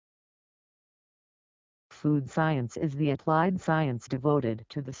Food science is the applied science devoted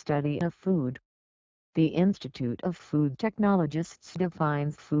to the study of food. The Institute of Food Technologists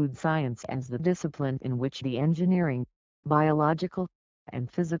defines food science as the discipline in which the engineering, biological,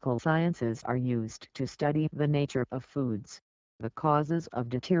 and physical sciences are used to study the nature of foods, the causes of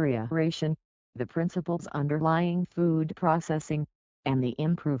deterioration, the principles underlying food processing, and the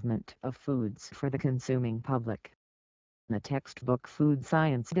improvement of foods for the consuming public. The textbook Food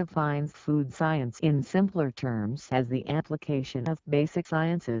Science defines food science in simpler terms as the application of basic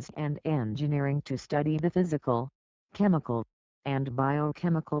sciences and engineering to study the physical, chemical, and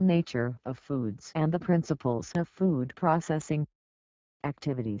biochemical nature of foods and the principles of food processing.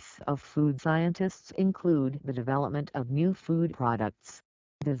 Activities of food scientists include the development of new food products,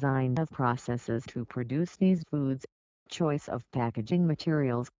 design of processes to produce these foods, choice of packaging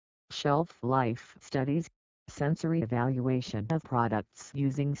materials, shelf life studies, sensory evaluation of products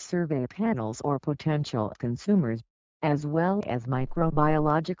using survey panels or potential consumers, as well as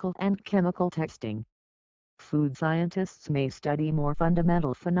microbiological and chemical testing. Food scientists may study more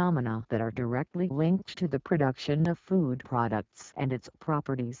fundamental phenomena that are directly linked to the production of food products and its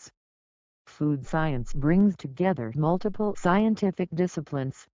properties. Food science brings together multiple scientific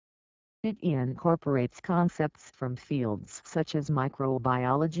disciplines. It incorporates concepts from fields such as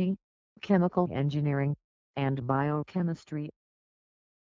microbiology, chemical engineering, and biochemistry,